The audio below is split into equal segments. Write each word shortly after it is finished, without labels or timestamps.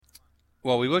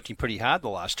Well, we worked him pretty hard the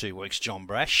last 2 weeks, John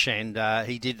Brash, and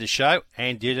he did the show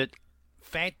and did it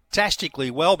fantastically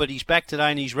well, but he's back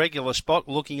today in his regular spot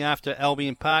looking after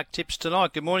Albion Park Tips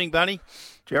tonight. Good morning, Bunny.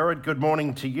 Jared, good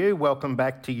morning to you. Welcome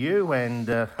back to you, and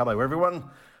hello, everyone.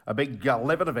 A big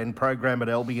 11 event program at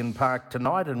Albion Park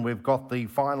tonight, and we've got the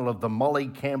final of the Molly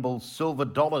Campbell Silver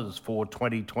Dollars for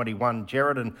 2021,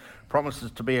 Jared, and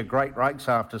promises to be a great race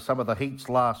after some of the heats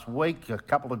last week. A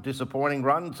couple of disappointing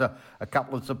runs, a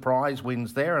couple of surprise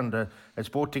wins there, and it's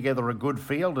brought together a good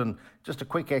field. And just a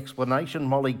quick explanation,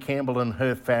 Molly Campbell and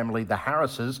her family, the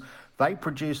Harrises, they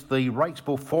produced the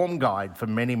Racebook Form Guide for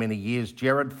many, many years,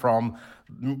 Jared, from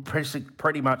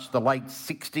pretty much the late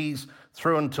 60s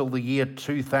through until the year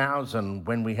 2000,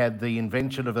 when we had the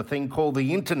invention of a thing called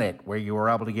the internet, where you were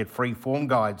able to get free form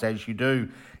guides, as you do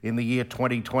in the year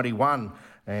 2021.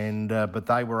 But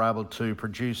they were able to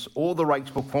produce all the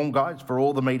Racebook form guides for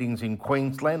all the meetings in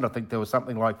Queensland. I think there was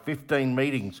something like 15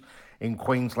 meetings in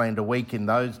Queensland a week in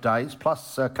those days,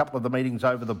 plus a couple of the meetings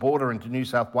over the border into New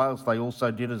South Wales they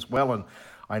also did as well. And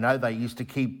I know they used to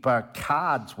keep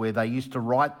cards where they used to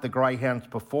write the greyhounds'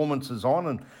 performances on,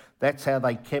 and that's how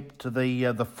they kept to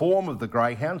the form of the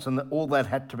greyhounds, and all that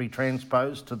had to be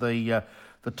transposed to the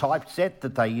typeset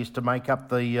that they used to make up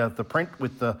the print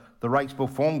with the Racebook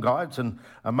form guides, and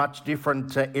a much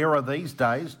different era these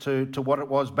days to what it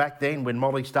was back then when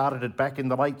Molly started it back in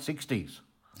the late 60s.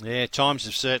 Yeah, times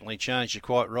have certainly changed. You're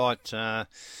quite right.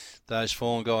 Those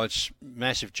form guides,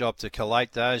 massive job to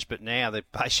collate those, but now they're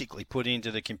basically put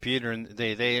into the computer and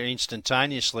they're there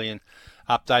instantaneously and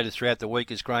updated throughout the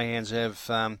week as greyhounds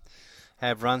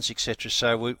have runs, etc.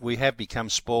 So we have become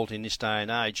spoilt in this day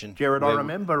and age. And Jared, I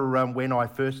remember when I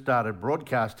first started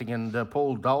broadcasting, and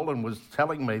Paul Dolan was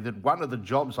telling me that one of the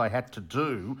jobs I had to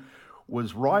do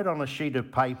was write on a sheet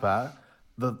of paper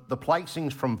the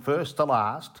placings from first to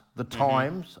last, the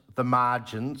times, the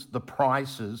margins, the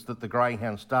prices that the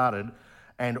greyhound started,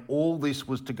 and all this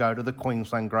was to go to the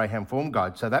Queensland Greyhound Form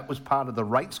Guide. So that was part of the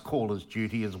race caller's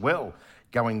duty as well,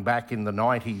 going back in the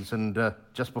 90s and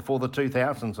just before the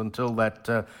 2000s, until that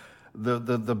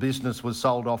the business was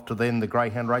sold off to then the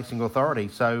Greyhound Racing Authority.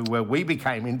 So we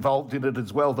became involved in it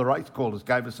as well. The race callers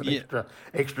gave us an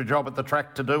extra job at the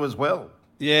track to do as well.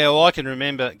 Yeah, well, I can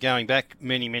remember going back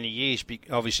many, many years,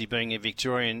 obviously being a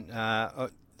Victorian,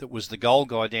 that was the Gold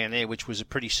Guy down there, which was a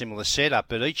pretty similar setup,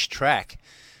 but each track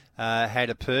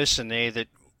had a person there that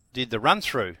did the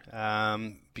run-through,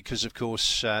 because, of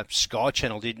course, Sky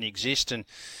Channel didn't exist and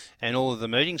all of the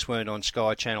meetings weren't on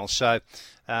Sky Channel. So,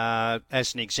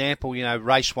 as an example,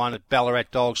 race 1 at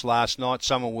Ballarat Dogs last night,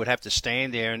 someone would have to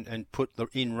stand there and put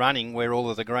in running where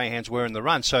all of the greyhounds were in the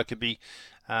run, so it could be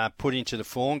put into the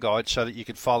form guide so that you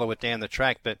could follow it down the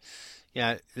track. But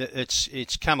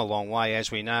it's come a long way, as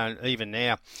we know. Even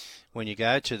now, when you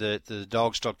go to the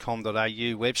dogs.com.au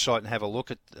website and have a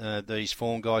look at these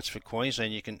form guides for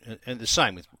Queensland, you can, and the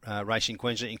same with Racing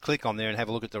Queensland, you can click on there and have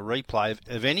a look at the replay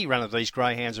of any run of these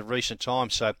greyhounds of recent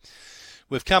times. So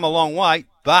we've come a long way,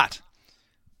 but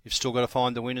you've still got to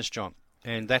find the winners, John,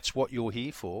 and that's what you're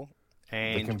here for.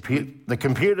 And the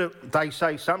computer, they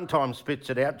say, sometimes spits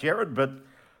it out, Jared, but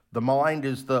the mind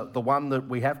is the one that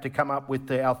we have to come up with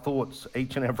our thoughts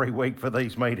each and every week for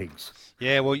these meetings.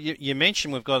 Yeah, well, you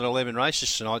mentioned we've got 11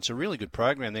 races tonight. It's a really good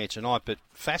program there tonight, but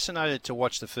fascinated to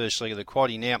watch the first leg of the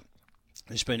quaddie. Now,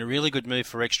 there's been a really good move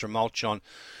for extra mulch on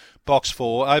box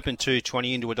 4, open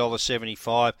 220 into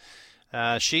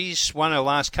 $1.75. She's won her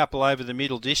last couple over the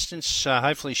middle distance.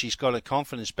 Hopefully she's got her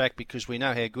confidence back, because we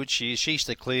know how good she is. She's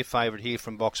the clear favourite here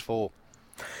from box 4.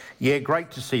 Yeah, great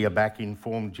to see her back in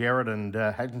form, Jared, and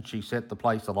hasn't she set the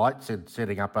place alight,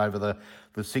 setting up over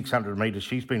the 600 metres.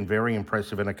 She's been very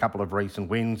impressive in a couple of recent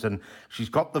wins, and she's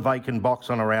got the vacant box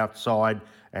on her outside,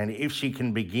 and if she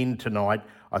can begin tonight,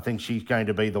 I think she's going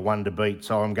to be the one to beat.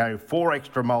 So I'm going 4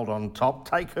 extra mould on top,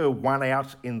 take her 1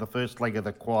 out in the first leg of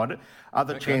the quad.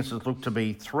 Other chances look to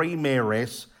be 3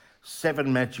 Mayoress,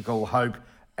 7 Magical Hope,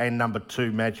 and number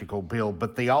 2 Magical Bill.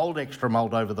 But the old extra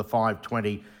mould over the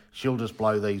 520, she'll just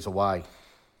blow these away.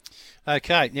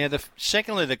 Okay, now the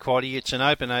second of the quaddie, it's an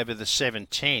open over the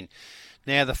 710.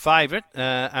 Now the favourite,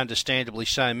 understandably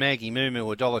so, Maggie Moo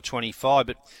Moo, $1.25,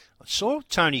 but I saw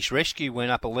Tony's Rescue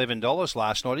went up $11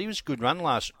 last night. He was a good run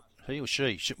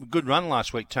good run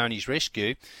last week, Tony's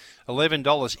Rescue.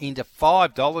 $11 into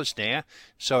 $5 now,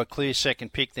 so a clear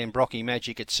second pick, then Brocky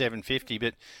Magic at $7.50.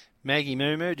 But Maggie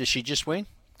Moo Moo, does she just win?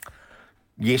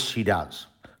 Yes, she does.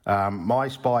 My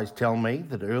spies tell me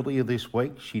that earlier this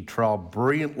week she trialled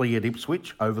brilliantly at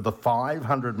Ipswich over the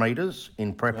 500 metres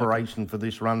in preparation for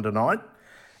this run tonight.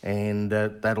 and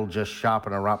that'll just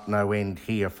sharpen her up no end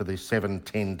here for this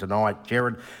 7:10 tonight.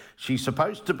 Jared, she's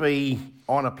supposed to be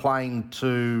on a plane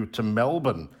to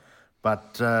Melbourne,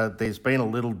 but there's been a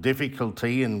little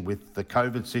difficulty, and with the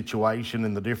COVID situation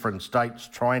in the different states,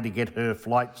 trying to get her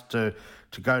flights to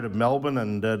go to Melbourne,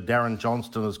 and Darren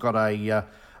Johnston has got a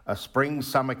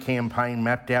spring-summer campaign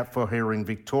mapped out for her in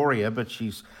Victoria, but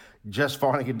she's just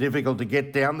finding it difficult to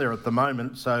get down there at the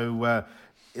moment. So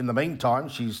in the meantime,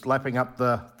 she's lapping up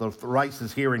the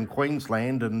races here in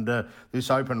Queensland, and this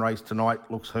open race tonight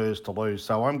looks hers to lose.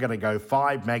 So I'm going to go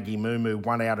 5, Maggie Moo Moo,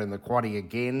 1 out in the quaddie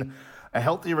again. A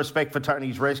healthy respect for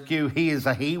Tony's Rescue. He is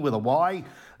a he with a Y.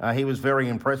 He was very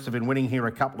impressive in winning here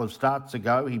a couple of starts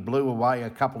ago. He blew away a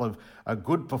couple of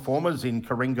good performers in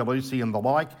Coringa Lucy and the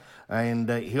like, and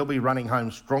he'll be running home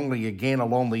strongly again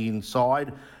along the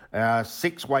inside.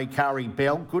 6 Waikari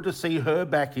Bell, good to see her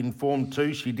back in form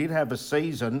too. She did have a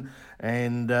season,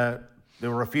 and there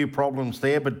were a few problems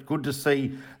there, but good to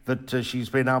see that she's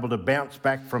been able to bounce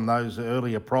back from those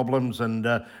earlier problems, and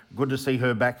good to see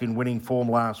her back in winning form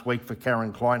last week for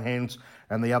Karen Kleinhans,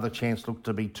 and the other chance looked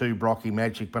to be 2 Brocky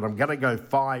Magic, but I'm going to go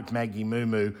 5 Maggie Moo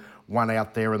Moo, 1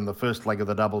 out there in the first leg of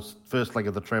the doubles, first leg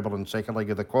of the treble and second leg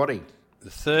of the quaddie. The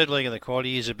third leg of the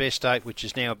quaddie is a best 8, which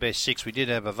is now a best 6. We did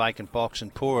have a vacant box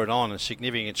and Pour It On, a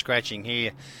significant scratching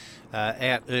here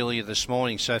out earlier this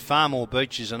morning. So Farmore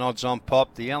Beach is an odds-on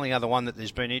pop. The only other one that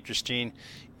there's been interest in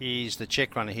is the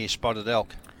check runner here, Spotted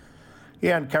Elk.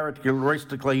 Yeah, and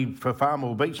characteristically for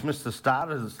Farmore Beach, missed the start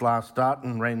at his last start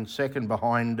and ran second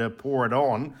behind Pour It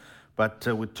On. But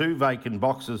with 2 vacant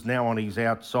boxes now on his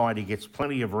outside, he gets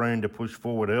plenty of room to push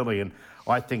forward early, and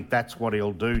I think that's what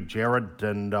he'll do, Jared,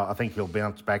 and I think he'll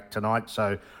bounce back tonight.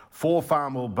 So 4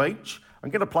 Farmore Beach. I'm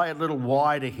going to play a little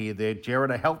wider here there, Jared.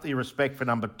 A healthy respect for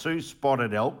number 2,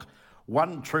 Spotted Elk.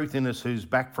 1, Truthiness, who's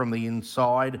back from the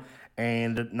inside,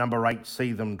 and number 8,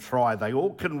 See Them Try. They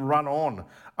all can run on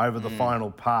over the final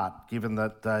part, given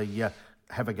that they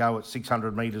have a go at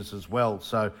 600 metres as well.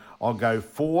 So I'll go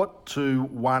 4, 2,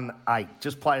 1, 8.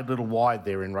 Just play a little wide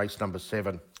there in race number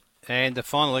 7. And the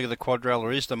final leg of the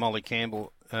quadrella is the Molly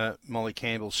Campbell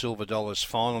Silver Dollars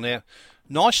final. Now,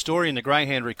 nice story in the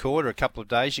Greyhound Recorder a couple of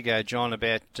days ago, John,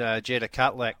 about Jetta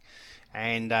Cutlack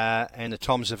and the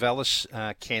Tom Zavalis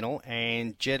kennel.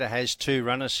 And Jetta has 2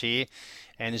 runners here,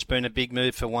 and there's been a big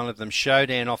move for one of them.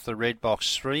 Showdown off the red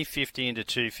box, 350 into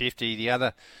 250. The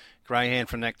other greyhound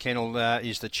from that kennel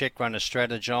is the check runner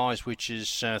Strategise, which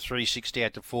is 360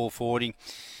 out to 440.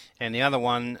 And the other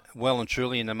one, well and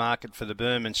truly in the market for the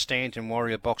Burman, Stanton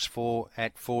Warrior Box 4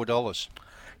 at $4.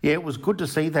 Yeah, it was good to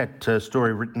see that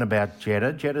story written about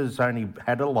Jetta. Jetta's only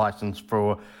had a licence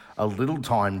for a little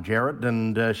time, Jared,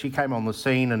 and she came on the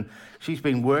scene, and she's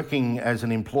been working as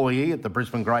an employee at the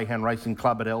Brisbane Greyhound Racing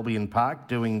Club at Albion Park,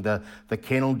 doing the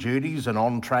kennel duties and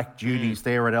on-track duties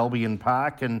there at Albion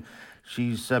Park, and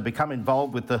she's become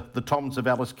involved with the Tom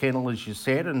Zavalis kennel, as you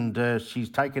said, and she's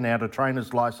taken out a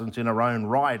trainer's licence in her own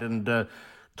right, and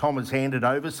Tom has handed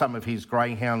over some of his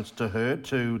greyhounds to her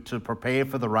to prepare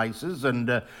for the races,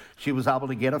 and she was able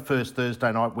to get a first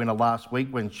Thursday night winner last week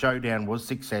when Showdown was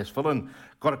successful, and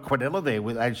got a quadrilla there,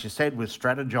 with, as you said, with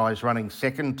Strategise running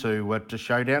second to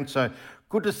Showdown. So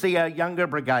good to see our younger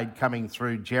brigade coming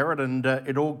through, Jared, and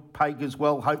it all pays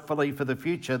well, hopefully, for the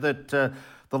future, that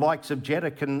the likes of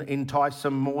Jetta can entice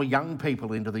some more young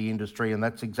people into the industry, and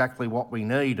that's exactly what we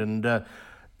need. And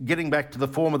getting back to the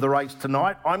form of the race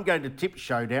tonight, I'm going to tip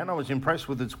Showdown. I was impressed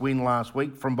with its win last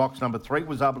week from box number 3,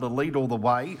 was able to lead all the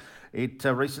way. It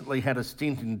recently had a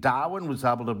stint in Darwin, was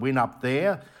able to win up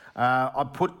there. I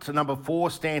put number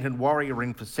 4, Stanton Warrior,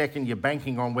 in for second. You're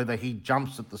banking on whether he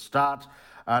jumps at the start.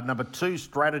 Number 2,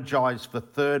 Strategise for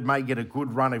third. May get a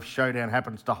good run if Showdown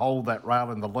happens to hold that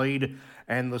rail in the lead.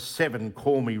 And the 7,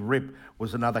 Call Me Rip,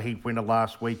 was another heat winner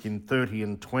last week in 30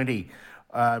 and 20.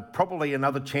 Probably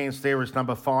another chance there is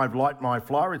number 5, Light My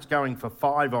Flyer. It's going for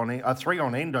 3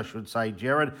 on end, I should say,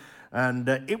 Jared. And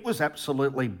it was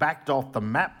absolutely backed off the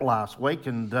map last week,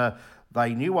 and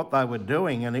they knew what they were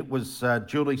doing, and it was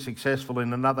duly successful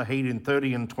in another heat in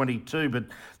 30 and 22, but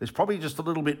there's probably just a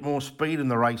little bit more speed in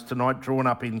the race tonight, drawn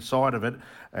up inside of it,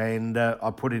 and I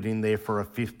put it in there for a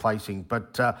 5th placing.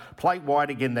 But play wide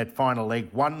again, that final leg,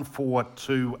 1, 4,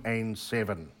 2 and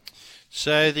 7.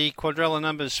 So the quadrella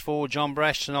numbers for John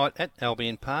Brash tonight at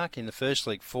Albion Park. In the first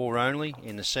leg, 4 only.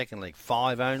 In the second leg,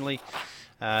 5 only.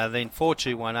 Then 4,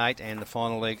 2, 1, 8, and the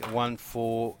final leg 1,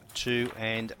 4, 2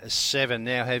 and 7.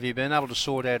 Now, have you been able to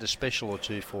sort out a special or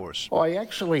two for us? I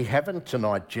actually haven't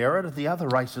tonight, Jared. The other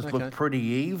races look pretty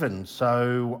even,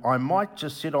 so I might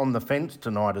just sit on the fence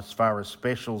tonight as far as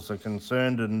specials are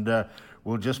concerned, and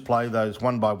we'll just play those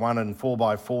 1x1 and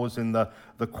 4x4s in the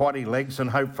quaddie legs, and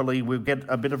hopefully we'll get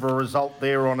a bit of a result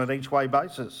there on an each-way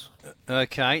basis.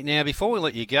 Okay, now before we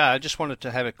let you go, I just wanted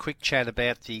to have a quick chat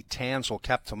about the Townsville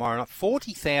Cup tomorrow night.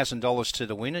 $40,000 to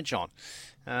the winner, John.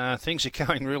 Things are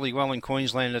going really well in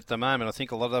Queensland at the moment. I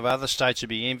think a lot of other states would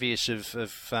be envious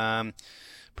of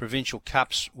provincial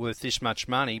cups worth this much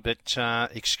money. But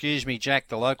Excuse Me Jack,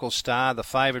 the local star, the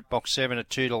favourite, box 7 at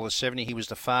 $2.70. He was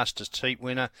the fastest heat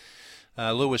winner.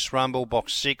 Lewis Rumble,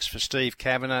 box 6 for Steve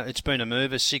Kavanagh. It's been a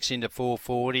mover, 6 into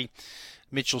 440.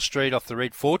 Mitchell Street off the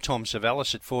red for Tom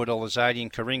Savalas at $4.80,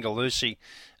 and Coringa Lucy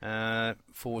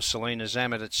for Selena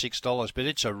Zamet at $6. But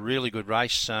it's a really good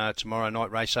race tomorrow night,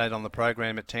 race 8 on the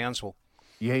program at Townsville.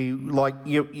 Yeah,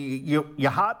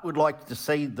 your heart would like to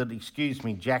see that, Excuse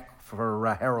Me Jack,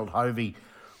 for Harold Hovey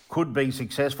could be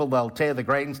successful. They'll tear the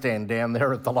grandstand down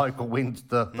there at the local wins,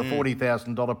 the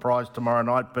 $40,000 prize tomorrow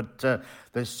night. But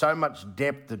there's so much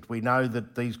depth that we know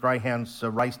that these greyhounds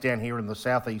race down here in the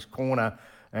southeast corner,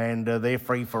 and they're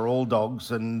free for all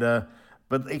dogs. And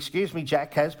but Excuse Me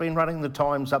Jack has been running the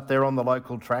times up there on the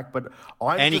local track. But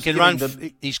he can run.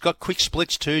 He's got quick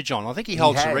splits too, John. I think he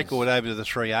holds the record over the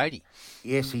 380.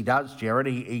 Yes, he does, Jared.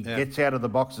 He gets out of the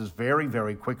boxes very,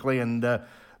 very quickly, and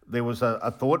there was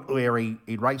a thought where he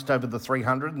raced over the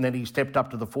 300 and then he stepped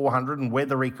up to the 400, and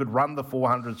whether he could run the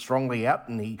 400 strongly out,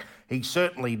 and he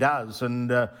certainly does. And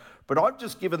but I've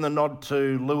just given the nod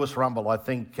to Lewis Rumble, I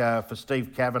think, for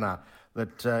Steve Kavanagh,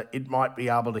 that it might be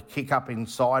able to kick up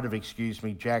inside of Excuse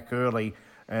Me Jack early,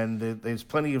 and there's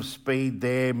plenty of speed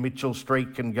there. Mitchell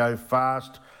Street can go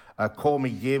fast. Call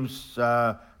Me Gibbs,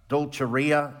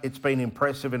 Dulceria, it's been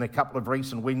impressive in a couple of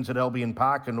recent wins at Albion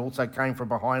Park, and also came from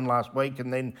behind last week.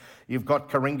 And then you've got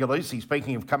Coringa Lucy.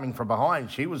 Speaking of coming from behind,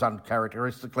 she was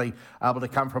uncharacteristically able to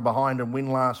come from behind and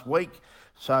win last week.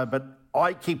 So, but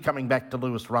I keep coming back to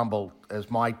Lewis Rumble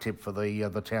as my tip for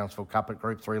the Townsville Cup at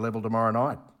Group 3 level tomorrow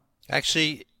night.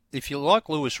 Actually, if you like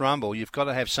Lewis Rumble, you've got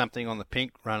to have something on the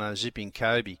pink runner, Zipping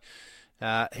Kobe.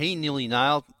 He nearly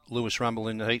nailed Lewis Rumble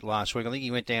in the heat last week. I think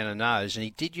he went down a nose, and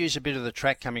he did use a bit of the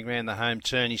track coming around the home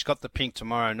turn. He's got the pink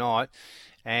tomorrow night,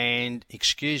 and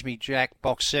Excuse Me Jack,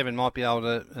 box 7 might be able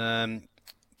to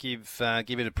give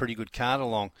it a pretty good card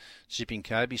along, Zipping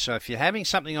Kobe. So if you're having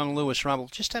something on Lewis Rumble,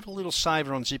 just have a little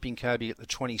saver on Zipping Kobe at the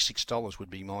 $26 would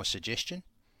be my suggestion.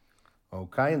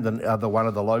 Okay, and the other one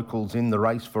of the locals in the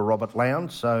race for Robert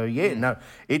Lowndes. So,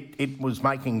 it was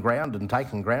making ground and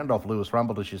taking ground off Lewis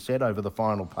Rumble, as you said, over the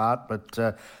final part.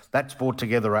 But that's brought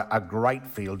together a great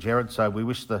field, Jared. So we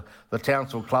wish the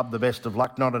Townsville Club the best of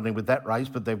luck, not only with that race,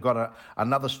 but they've got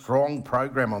another strong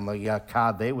program on the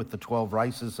card there with the 12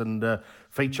 races and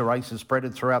feature races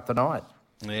spreaded throughout the night.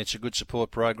 Yeah, it's a good support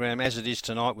program, as it is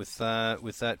tonight with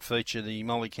that feature, the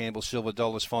Molly Campbell Silver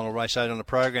Dollars final race 8 on the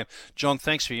program. John,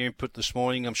 thanks for your input this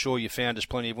morning. I'm sure you found us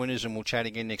plenty of winners, and we'll chat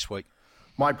again next week.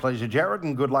 My pleasure, Jared,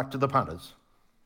 and good luck to the punters.